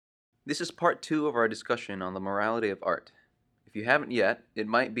This is part 2 of our discussion on the morality of art. If you haven't yet, it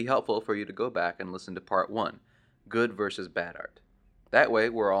might be helpful for you to go back and listen to part 1, good versus bad art. That way,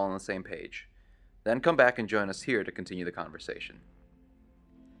 we're all on the same page. Then come back and join us here to continue the conversation.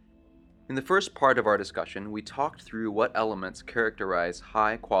 In the first part of our discussion, we talked through what elements characterize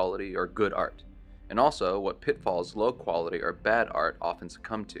high quality or good art, and also what pitfalls low quality or bad art often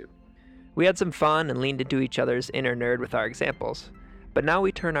succumb to. We had some fun and leaned into each other's inner nerd with our examples, but now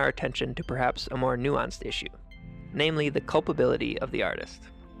we turn our attention to perhaps a more nuanced issue, namely the culpability of the artist.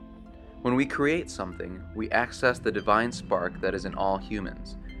 When we create something, we access the divine spark that is in all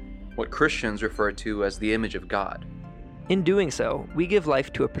humans, what Christians refer to as the image of God. In doing so, we give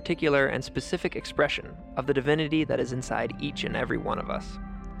life to a particular and specific expression of the divinity that is inside each and every one of us.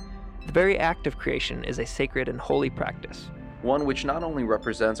 The very act of creation is a sacred and holy practice, one which not only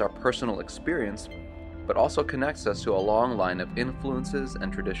represents our personal experience, but also connects us to a long line of influences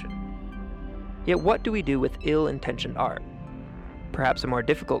and tradition. Yet what do we do with ill-intentioned art? Perhaps a more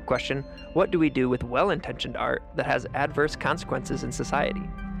difficult question, what do we do with well-intentioned art that has adverse consequences in society?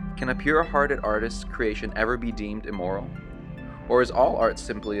 Can a pure-hearted artist's creation ever be deemed immoral? Or is all art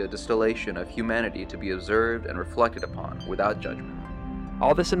simply a distillation of humanity to be observed and reflected upon without judgment?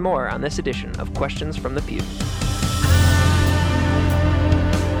 All this and more on this edition of Questions from the Pew.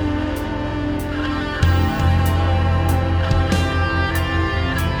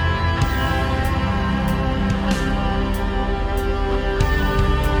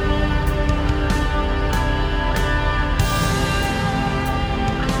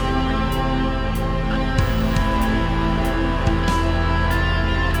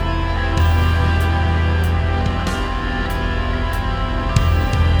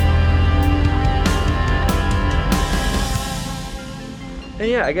 And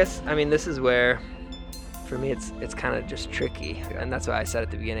yeah, I guess, this is where, for me, it's kind of just tricky. Yeah. And that's why I said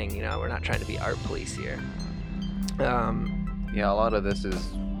at the beginning, we're not trying to be art police here. Yeah, a lot of this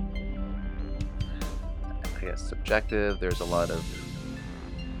is, I guess, subjective. There's a lot of,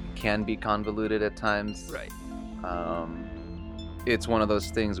 can be convoluted at times. Right. It's one of those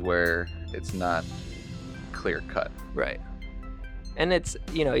things where it's not clear cut. Right. And it's,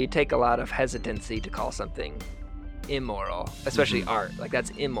 you take a lot of hesitancy to call something immoral, especially art. Like,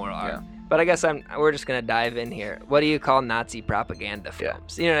 that's immoral art. Yeah. But I guess we're just going to dive in here. What do you call Nazi propaganda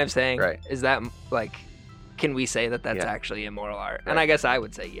films? You know what I'm saying? Right. Is that, can we say that that's Yeah. actually immoral art? Right. And I guess I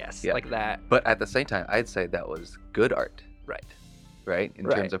would say yes, Yeah. like that. But at the same time, I'd say that was good art, Right. right? In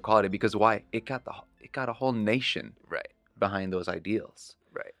Right. terms of quality, because why? It got a whole nation Right. behind those ideals.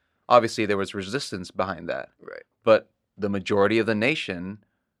 Right. Obviously, there was resistance behind that, Right. but the majority of the nation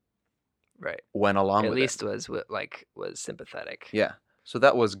Right. went along At with least it. was sympathetic. Yeah. So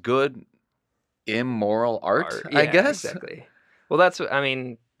that was good, immoral art, I Yeah, guess. Exactly. Well, that's what,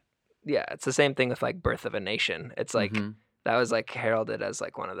 yeah, it's the same thing with like Birth of a Nation. It's like, Mhm. that was like heralded as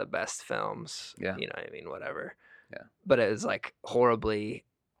like one of the best films. Yeah. You know what I mean? Whatever. Yeah. But it was like horribly,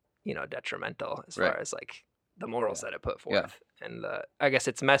 detrimental as Right. far as like the morals that it put Yeah. forth. And I guess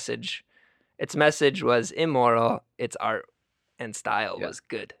its message was immoral. Its art and style Yeah. was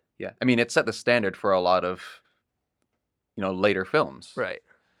good. Yeah. I mean, it set the standard for a lot of, later films. Right.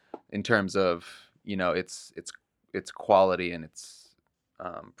 In terms of, its quality and its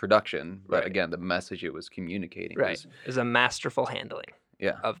production. But Right. again, the message it was communicating Right. was, It was a masterful handling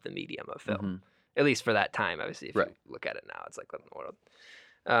yeah. of the medium of film. Mhm. At least for that time. Obviously, if Right. you look at it now, it's like living in the world.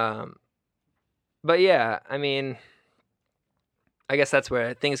 But yeah, I guess that's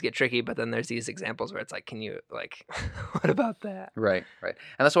where things get tricky. But then there's these examples where it's like, can you what about that? Right. And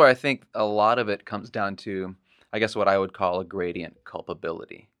that's where I think a lot of it comes down to, I guess, what I would call a gradient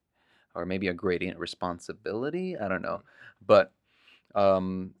culpability, or maybe a gradient responsibility. I don't know. But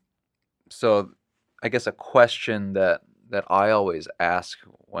so I guess a question that I always ask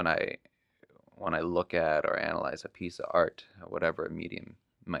when I look at or analyze a piece of art, whatever medium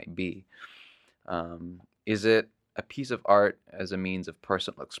might be, is it a piece of art as a means of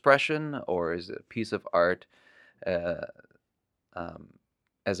personal expression, or is it a piece of art as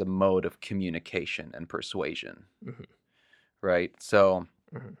a mode of communication and persuasion? Mhm. Right? So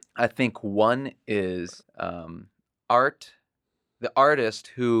Mhm. I think one is art, the artist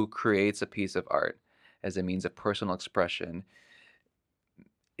who creates a piece of art as a means of personal expression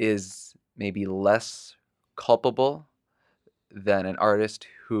is maybe less culpable than an artist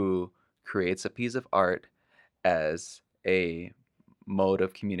who creates a piece of art as a mode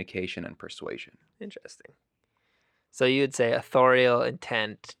of communication and persuasion. Interesting. So you'd say authorial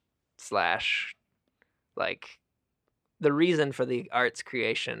intent / like the reason for the art's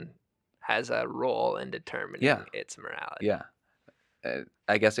creation has a role in determining Yeah. its morality. Yeah.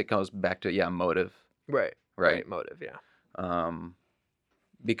 I guess it goes back to motive, Right. right? Motive. Yeah.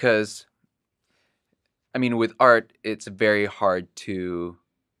 Because I mean, with art, it's very hard to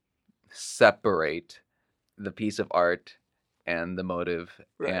separate the piece of art and the motive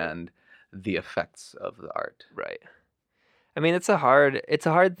Right. and the effects of the art. Right. I mean, it's a hard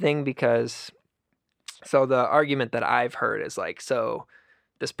thing because so the argument that I've heard is like, so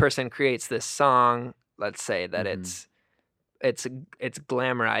this person creates this song, let's say that Mhm. it's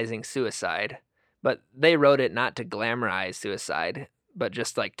glamorizing suicide, but they wrote it not to glamorize suicide, but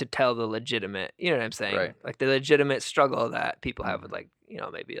just like to tell the legitimate, you know what I'm saying? Right. Like the legitimate struggle that people have with Mhm. like,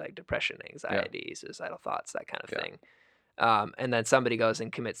 maybe like depression, Yeah. anxiety, suicidal thoughts, that kind of Yeah. thing. And then somebody goes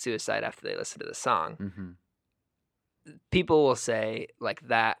and commits suicide after they listen to the song. Mhm. People will say like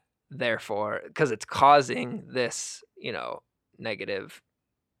that, therefore, because it's causing this, negative,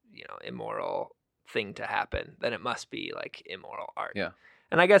 immoral thing to happen, then it must be like immoral art. Yeah.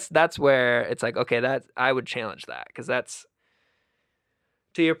 And I guess that's where it's like, okay, that I would challenge that because that's,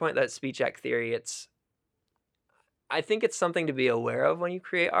 to your point, that speech act theory. I think it's something to be aware of when you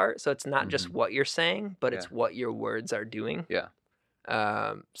create art. So it's not just Mhm. what you're saying, but it's Yeah. what your words are doing. Yeah.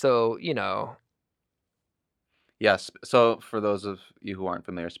 So Yes. So for those of you who aren't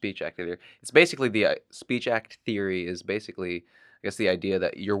familiar, speech act theory, it's basically speech act theory is basically, I guess, the idea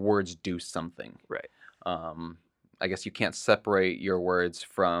that your words do something. right, Um, I guess you can't separate your words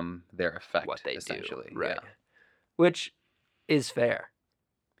from their effect, what they do, essentially. right, Yeah. which is fair.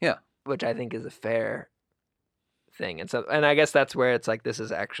 Yeah. Which I think is a fair thing. And I guess that's where it's like this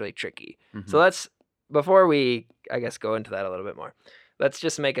is actually tricky. So Mhm. let's, before we I guess go into that a little bit more, let's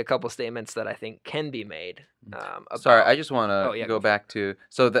just make a couple statements that I think can be made Sorry, about. I just want Oh to yeah, go go for it. back to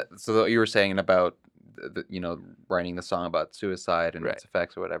so you were saying about writing the song about suicide and Right. its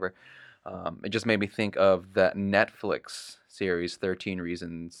effects or whatever. It just made me think of that Netflix series 13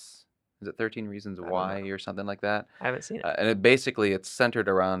 Reasons. Is it 13 Reasons I don't Why know. or something like that? I haven't seen it. And it's centered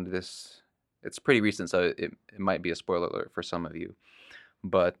around this. It's pretty recent, so it might be a spoiler alert for some of you.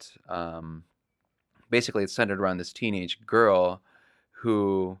 But basically, it's centered around this teenage girl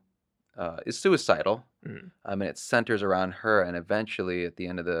who is suicidal. Mhm. And it centers around her, and eventually, at the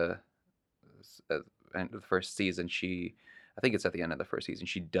end of uh, end of the first season, I think it's at the end of the first season,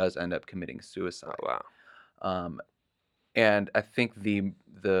 she does end up committing Oh suicide. wow. Um, and I think the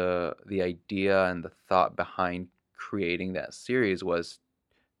idea and the thought behind creating that series was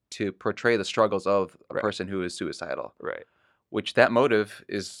to portray the struggles of a Right. person who is suicidal, Right. which that motive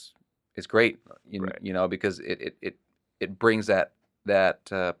is great, Right. because it brings that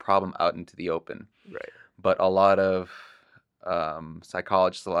problem out into the open. Right. But a lot of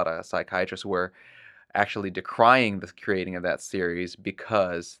psychologists, a lot of psychiatrists were actually decrying the creating of that series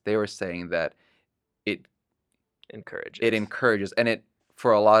because they were saying that it encourages, and it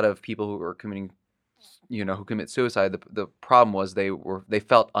for a lot of people who are committing, who commit suicide, the problem was they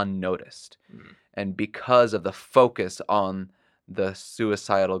felt unnoticed, Mhm. and because of the focus on the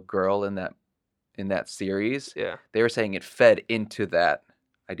suicidal girl in that series, Yeah. they were saying it fed into that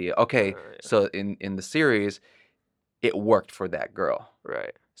idea. Okay, Yeah. so in the series, it worked for that girl.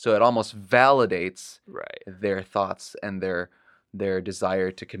 Right. So it almost validates Right. their thoughts and their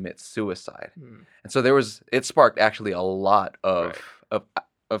desire to commit suicide. Mhm. And so it sparked actually a lot of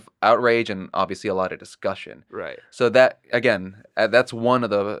outrage and obviously a lot of discussion. Right. So that again, that's one of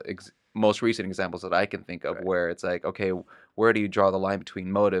the most recent examples that I can think of Right. where it's like, okay, where do you draw the line between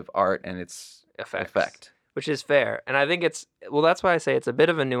motive, art, and its Effects. effect? Which is fair. And I think that's why I say it's a bit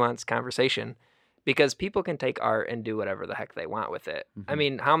of a nuanced conversation because people can take art and do whatever the heck they want with it. I Mhm.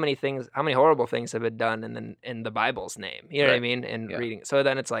 mean, how many horrible things have been done in the Bible's name? You know what I Right. mean? And Yeah. reading. So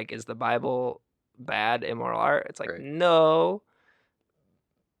then it's like, is the Bible bad, immoral art? It's like, Right. no.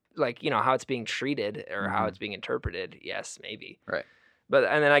 Like, how it's being treated or how Mhm. it's being interpreted, yes, maybe. Right.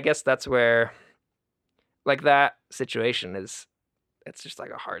 And then I guess that's where, like, that situation it's just like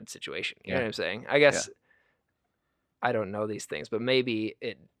a hard situation. You know Yeah. what I'm saying? I guess I don't know these things, but maybe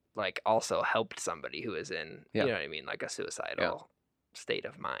it like also helped somebody who is in, Yeah. you know what I mean, like a suicidal state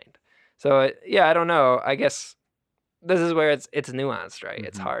of mind. So yeah, I don't know. I guess this is where it's nuanced, right?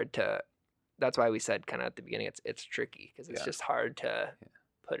 It's Mhm. hard to. That's why we said kind of at the beginning, it's tricky because it's Yeah. just hard to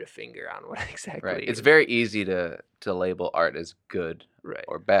put a finger on what exactly. Right. It's very easy to label art as good right,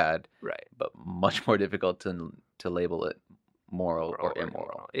 or bad, right, but much more difficult to label it moral or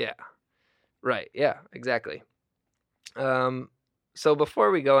immoral. Yeah, right. Yeah, exactly. So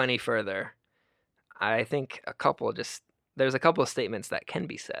before we go any further, I think there's a couple of statements that can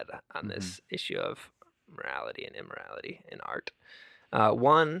be said on this issue of morality and immorality in art.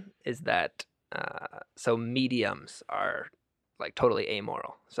 One is that so mediums are like totally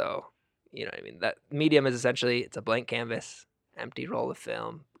amoral. So, you know what I mean? That medium is essentially, it's a blank canvas, empty roll of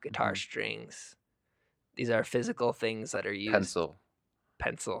film, guitar strings. These are physical things that are used.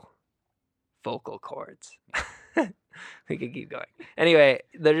 Pencil. Vocal cords. We could keep going. Anyway,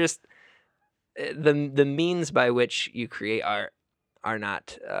 they're just the means by which you create art are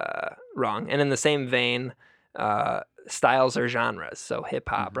not wrong. And in the same vein, styles or genres. So hip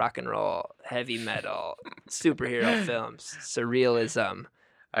hop, rock and roll, heavy metal, superhero films, surrealism.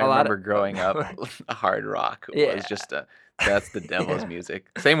 I remember growing up, hard rock was just that's the devil's music.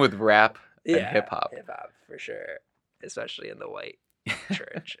 Same with rap and hip hop. Hip hop for sure, especially in the white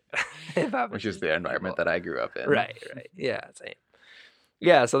church. Hip-hop, which is the environment that I grew up in. Right. Yeah, same.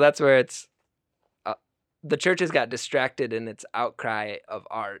 Yeah, so that's where it's the church has got distracted in its outcry of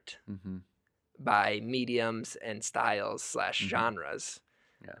art by mediums and styles / genres.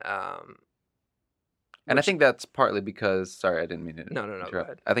 Yeah. And I think that's partly because, sorry, I didn't mean to No, go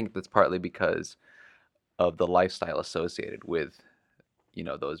ahead. I think that's partly because of the lifestyle associated with,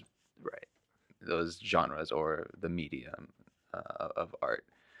 those genres or the medium of art.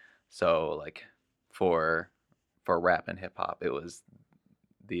 So like for rap and hip hop, it was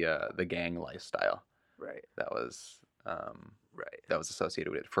the gang lifestyle. Right. That was that was associated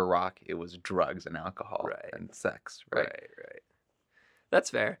with it. For rock, it was drugs and alcohol and sex. Right.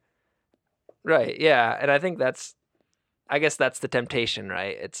 That's fair. Right. Yeah, and I think I guess that's the temptation,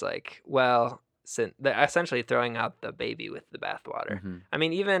 right? It's like, well, they're essentially throwing out the baby with the bathwater. I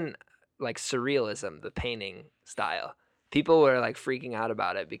mean, even like surrealism, the painting style, people were like freaking out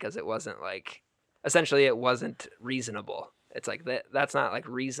about it because it wasn't like, essentially it wasn't reasonable. It's like that's not like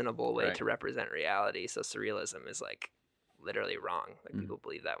reasonable way to represent reality. So surrealism is like literally wrong. Like people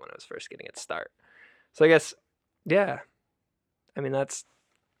believed that when it was first getting its start. So I guess, yeah, I mean,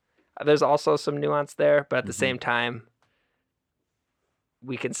 there's also some nuance there, but at the same time,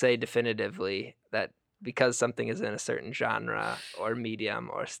 we can say definitively that because something is in a certain genre or medium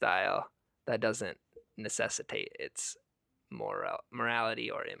or style, that doesn't necessitate its morality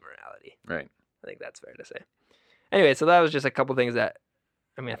or immorality. Right. I think that's fair to say. Anyway, so that was just a couple things that,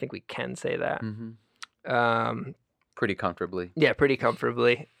 I mean, I think we can say that. Pretty comfortably. Yeah, pretty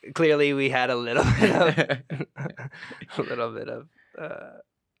comfortably. Clearly, we had a little bit of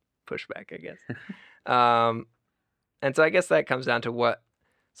pushback, I guess. And so I guess that comes down to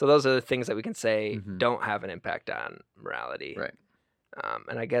so those are the things that we can say don't have an impact on morality. Right.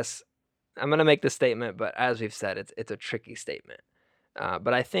 And I guess I'm going to make this statement, but as we've said, it's a tricky statement.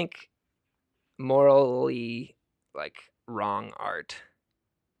 But I think morally wrong art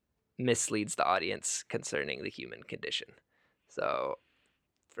misleads the audience concerning the human condition. So,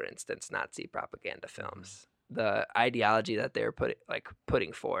 for instance, Nazi propaganda films, the ideology that they were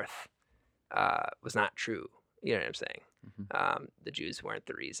putting forth was not true. You know what I'm saying? The Jews weren't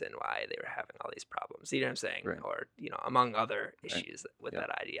the reason why they were having all these problems. You know what I'm saying? Right. Or among other issues with that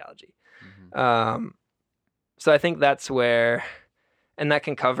ideology. So I think that's where, and that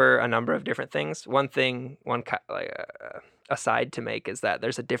can cover a number of different things. One aside to make is that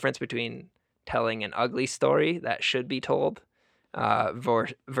there's a difference between telling an ugly story that should be told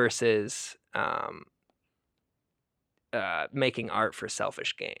versus making art for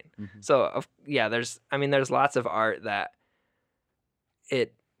selfish gain. So there's lots of art that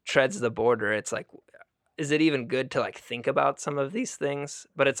it treads the border. It's like, is it even good to think about some of these things?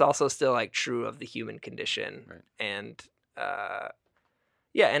 But it's also still true of the human condition. Right. And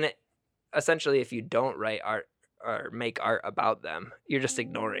and it essentially, if you don't write art or make art about them, you're just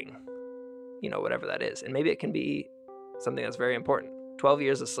ignoring, whatever that is. And maybe it can be something that's very important. 12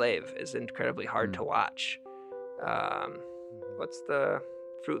 Years a Slave is incredibly hard to watch. What's the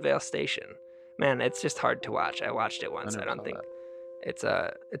Fruitvale Station? Man, it's just hard to watch. I watched it once. I don't think it's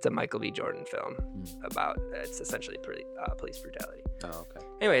a Michael B. Jordan film about it's essentially police brutality. Oh, okay.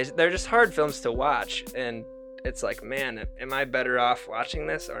 Anyways, they're just hard films to watch, and it's like, man, am I better off watching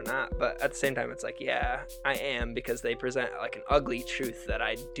this or not? But at the same time, it's like, yeah, I am, because they present an ugly truth that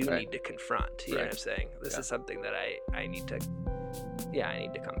I do need to confront. You know what I'm saying? This is something that I need to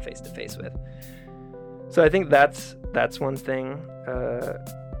come face to face with. So I think that's one thing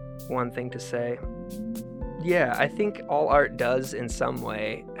to say. Yeah, I think all art does in some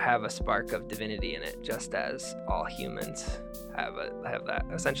way have a spark of divinity in it, just as all humans have that.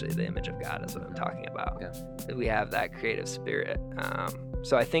 Essentially, the image of God is what I'm talking about. Yeah. We have that creative spirit.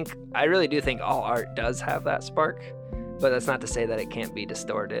 So I really do think all art does have that spark, but that's not to say that it can't be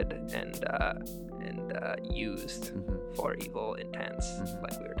distorted and used for evil intents,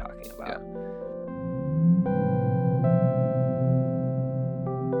 like we were talking about. Yeah.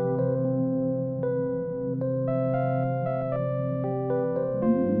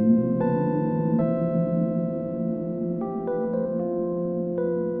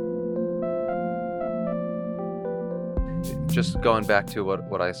 just going back to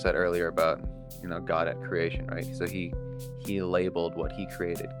what I said earlier about, God at creation, right? So he labeled what he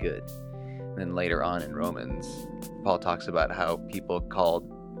created good. And then later on in Romans, Paul talks about how people called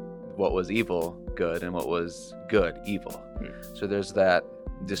what was evil good and what was good evil. So there's that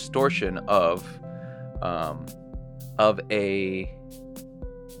distortion of a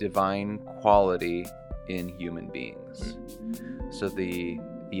divine quality in human beings. So the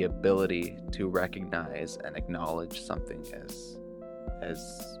ability to recognize and acknowledge something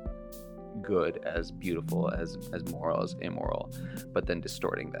as good, as beautiful, as moral, as immoral, but then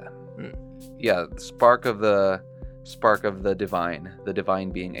distorting that. Yeah, the spark of the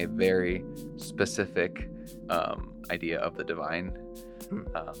divine being a very specific idea of the divine,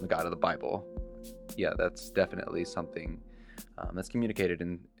 the God of the Bible. Yeah, that's definitely something that's communicated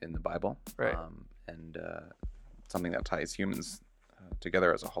in the Bible, right? And something that ties humans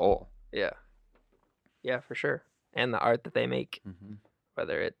together as a whole. Yeah, for sure. And the art that they make,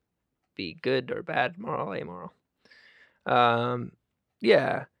 whether it be good or bad, moral, amoral.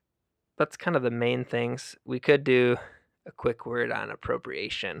 Yeah, that's kind of the main things. We could do a quick word on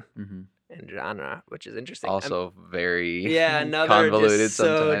appropriation and genre, which is interesting. Also very another convoluted just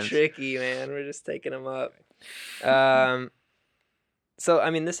so sometimes. tricky, man. We're just taking them up. So, I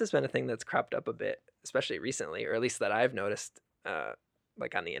mean, this has been a thing that's cropped up a bit, especially recently, or at least that I've noticed,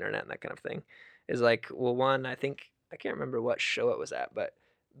 like on the internet and that kind of thing, is like, well, one, I think, I can't remember what show it was at, but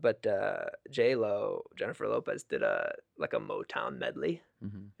J-Lo, Jennifer Lopez, did a Motown medley.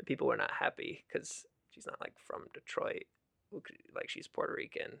 And people were not happy because she's not like from Detroit, like she's Puerto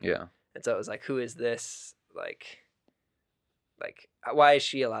Rican. Yeah. And so it was like, who is this? Like why is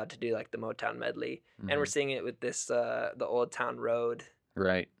she allowed to do like the Motown medley? And we're seeing it with this the Old Town Road,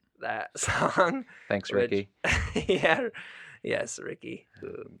 right? That song. Thanks, Ricky. Yes, Ricky,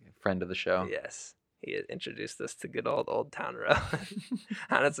 friend of the show. Yes, he introduced us to good Old Town Road.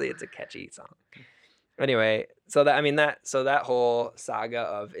 Honestly, it's a catchy song. Anyway, so that whole saga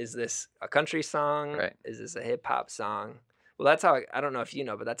of, is this a country song? Right. Is this a hip hop song? Well, that's how I don't know if you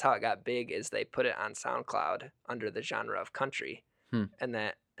know, but that's how it got big. Is they put it on SoundCloud under the genre of country, and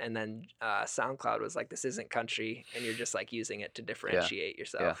then SoundCloud was like, this isn't country, and you're just like using it to differentiate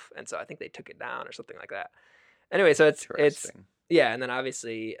yourself. And so I think they took it down or something like that. Anyway, so it's and then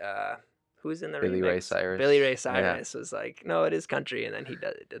obviously who's in the Billy remix? Ray Cyrus. Billy Ray Cyrus was like, no, it is country, and then he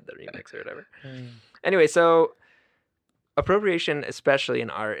did the remix or whatever. Anyway, so appropriation, especially in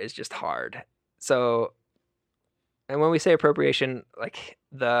art, is just hard. So, and when we say appropriation, like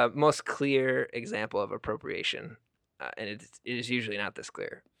the most clear example of appropriation, and it is usually not this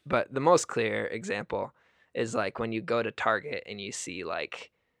clear, but the most clear example is like when you go to Target and you see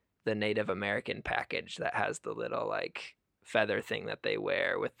like the Native American package that has the little like feather thing that they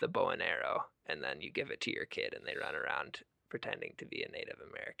wear with the bow and arrow, and then you give it to your kid and they run around pretending to be a Native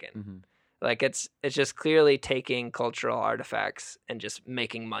American. Like it's just clearly taking cultural artifacts and just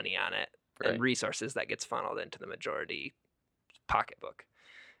making money on it, and resources that gets funneled into the majority pocketbook.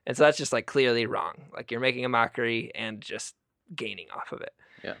 And so that's just like clearly wrong. Like you're making a mockery and just gaining off of it.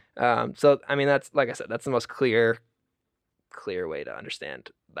 Yeah. So I mean, that's, like I said, that's the most clear way to understand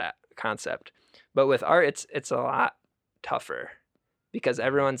that concept. But with art, it's a lot tougher because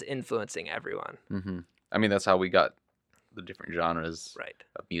everyone's influencing everyone. I mean, that's how we got the different genres right.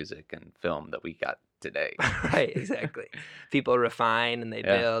 of music and film that we got today. Right, exactly. People refine and they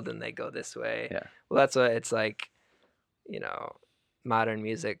build and they go this way. Yeah. Well, that's what it's like, modern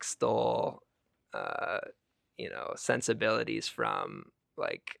music stole, sensibilities from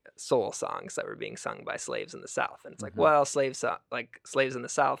like soul songs that were being sung by slaves in the South. And it's like, well, slaves in the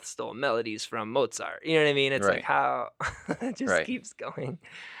South stole melodies from Mozart. You know what I mean? It's like how it just keeps going.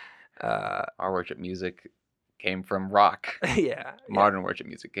 Our worship music came from rock. Modern worship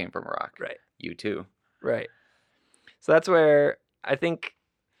music came from rock. Right. U2. Right. So that's where I think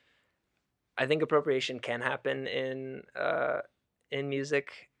appropriation can happen in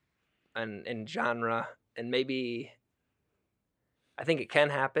music and in genre, and maybe I think it can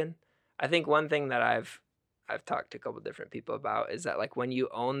happen. I think one thing that I've talked to a couple different people about is that like when you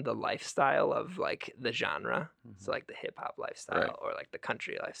own the lifestyle of like the genre, so like the hip hop lifestyle or like the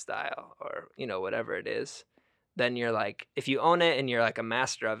country lifestyle or whatever it is, then you're like, if you own it and you're like a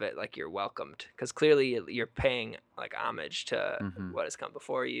master of it, like you're welcomed, because clearly you're paying like homage to what has come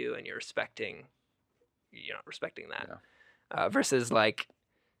before you, and you're respecting that. Versus like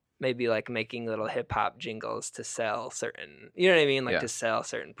maybe like making little hip hop jingles to sell certain, to sell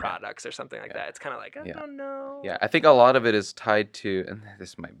certain products or something like that. It's kind of like, I don't know. Yeah, I think a lot of it is tied to, and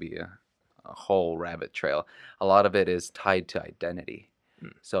this might be a whole rabbit trail, a lot of it is tied to identity.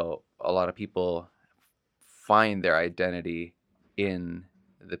 So a lot of people find their identity in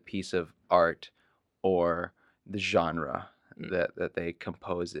the piece of art or the genre that they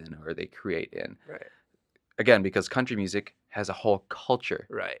compose in or they create in. Right. Again, because country music has a whole culture,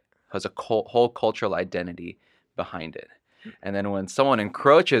 Right. has a whole cultural identity behind it. And then when someone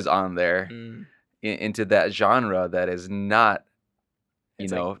encroaches on there into that genre that is not,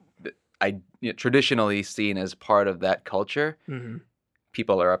 traditionally seen as part of that culture,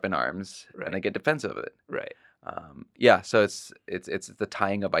 people are up in arms and they get defensive of it. Right. So it's the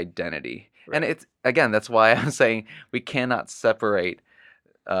tying of identity, and it's again that's why I'm saying we cannot separate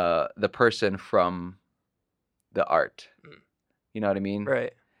the person from the art. You know what I mean?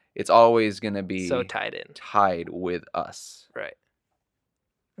 Right. It's always gonna be so tied with us. Right.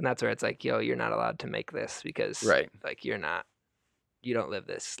 And that's where it's like, yo, you're not allowed to make this because like you don't live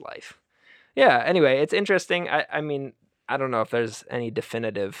this life. Yeah. Anyway, it's interesting. I mean, I don't know if there's any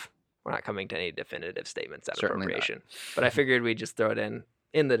definitive. We're not coming to any definitive statements on appropriation, but I figured we'd just throw it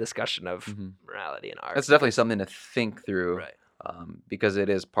in the discussion of morality and art. That's definitely something to think through, right? Because it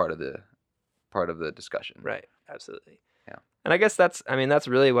is part of the discussion. Right. Absolutely. Yeah. And I guess that's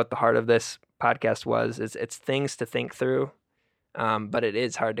really what the heart of this podcast was. It's things to think through, but it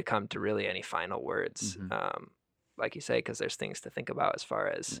is hard to come to really any final words, like you say, because there's things to think about as far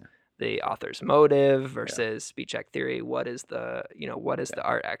as the author's motive versus speech act theory. What is the the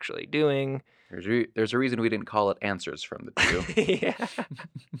art actually doing? There's a reason we didn't call it Answers from the Two. Yeah,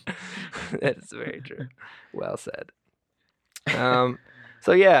 that's very true. Well said.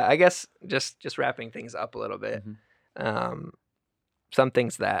 So yeah, I guess just wrapping things up a little bit. Some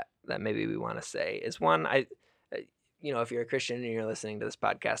things that maybe we want to say is one, if you're a Christian and you're listening to this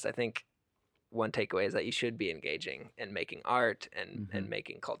podcast, I think one takeaway is that you should be engaging in making art and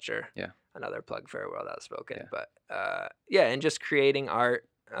making culture. Yeah. Another plug for World Outspoken. Yeah. But and just creating art.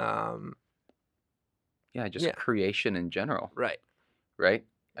 Creation in general. Right.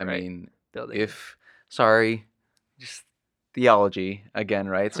 I mean, building. Just theology again,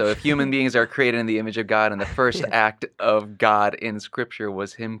 right? So if human beings are created in the image of God and the first act of God in Scripture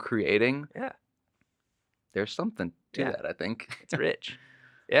was Him creating, there's something to that, I think. It's rich.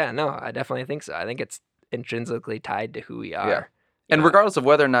 Yeah, no, I definitely think so. I think it's intrinsically tied to who we are. Yeah. And regardless of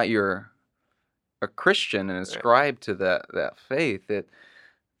whether or not you're a Christian and ascribe to that faith,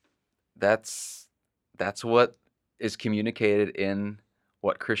 that's what is communicated in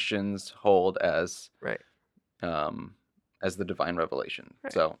what Christians hold as the divine revelation.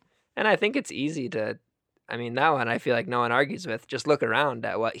 Right. So, and I think it's easy to, that one I feel like no one argues with. Just look around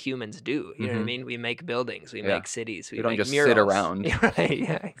at what humans do. You know what I mean? We make buildings, we make cities, we don't make just murals. sit around. Right?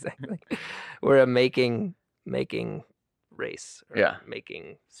 Yeah, exactly. We're a making race. Or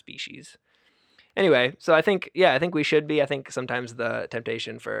making species. Anyway, so I think we should be. I think sometimes the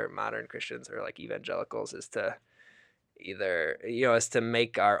temptation for modern Christians or like evangelicals is to either, is to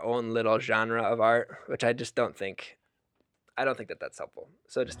make our own little genre of art, which I just don't think. I don't think that that's helpful.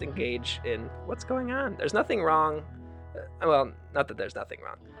 So just engage in what's going on. There's nothing wrong. Well, not that there's nothing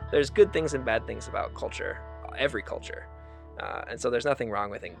wrong. There's good things and bad things about culture, every culture. And so there's nothing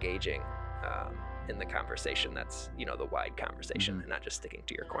wrong with engaging in the conversation that's, the wide conversation and not just sticking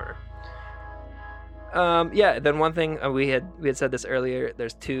to your corner. Then one thing we had said this earlier,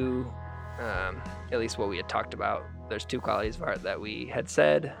 there's two, at least what we had talked about, there's two qualities of art that we had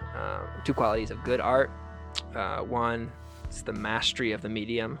said, two qualities of good art. One, it's the mastery of the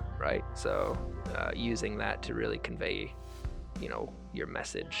medium, right? So using that to really convey, your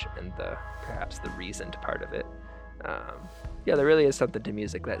message and perhaps the reasoned part of it. There really is something to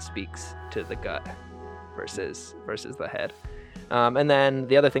music that speaks to the gut versus the head. And then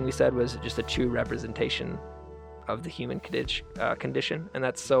the other thing we said was just a true representation of the human condition, and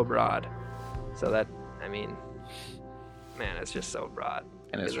that's so broad. So that, it's just so broad.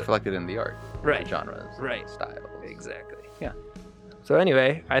 And it's reflected in the art, right? Genres, right? Styles, exactly. Yeah. So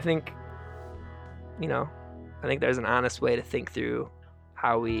anyway, I think, there's an honest way to think through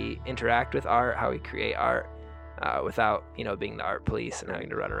how we interact with art, how we create art, without, being the art police and having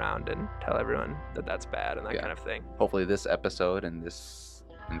to run around and tell everyone that that's bad and that kind of thing. Hopefully, this episode and this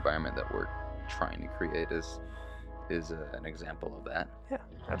environment that we're trying to create is an example of that. Yeah,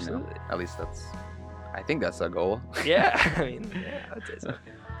 absolutely. At least I think that's our goal. Yeah, I'd say so.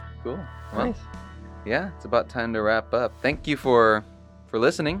 Cool. Well, nice. Yeah, it's about time to wrap up. Thank you for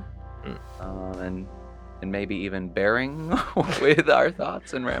listening, and maybe even bearing with our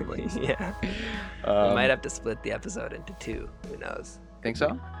thoughts and ramblings. Yeah. We might have to split the episode into two. Who knows? Think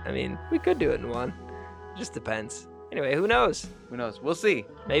so? We could do it in one. Just depends. Anyway, who knows? Who knows? We'll see.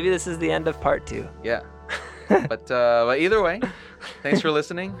 Maybe this is the end of part 2. Yeah. But either way, thanks for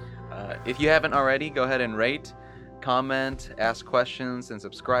listening. If you haven't already, go ahead and rate, comment, ask questions, and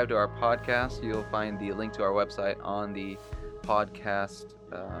subscribe to our podcast. You'll find the link to our website on the podcast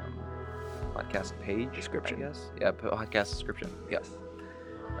page Description. I guess. Yeah, podcast description. Yes.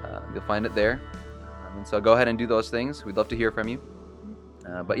 You'll find it there. And so go ahead and do those things. We'd love to hear from you.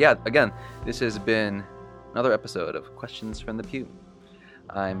 But yeah, again, this has been another episode of Questions from the Pew.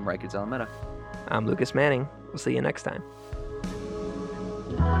 I'm Riker Zalameta. I'm Lucas Manning. We'll see you next time.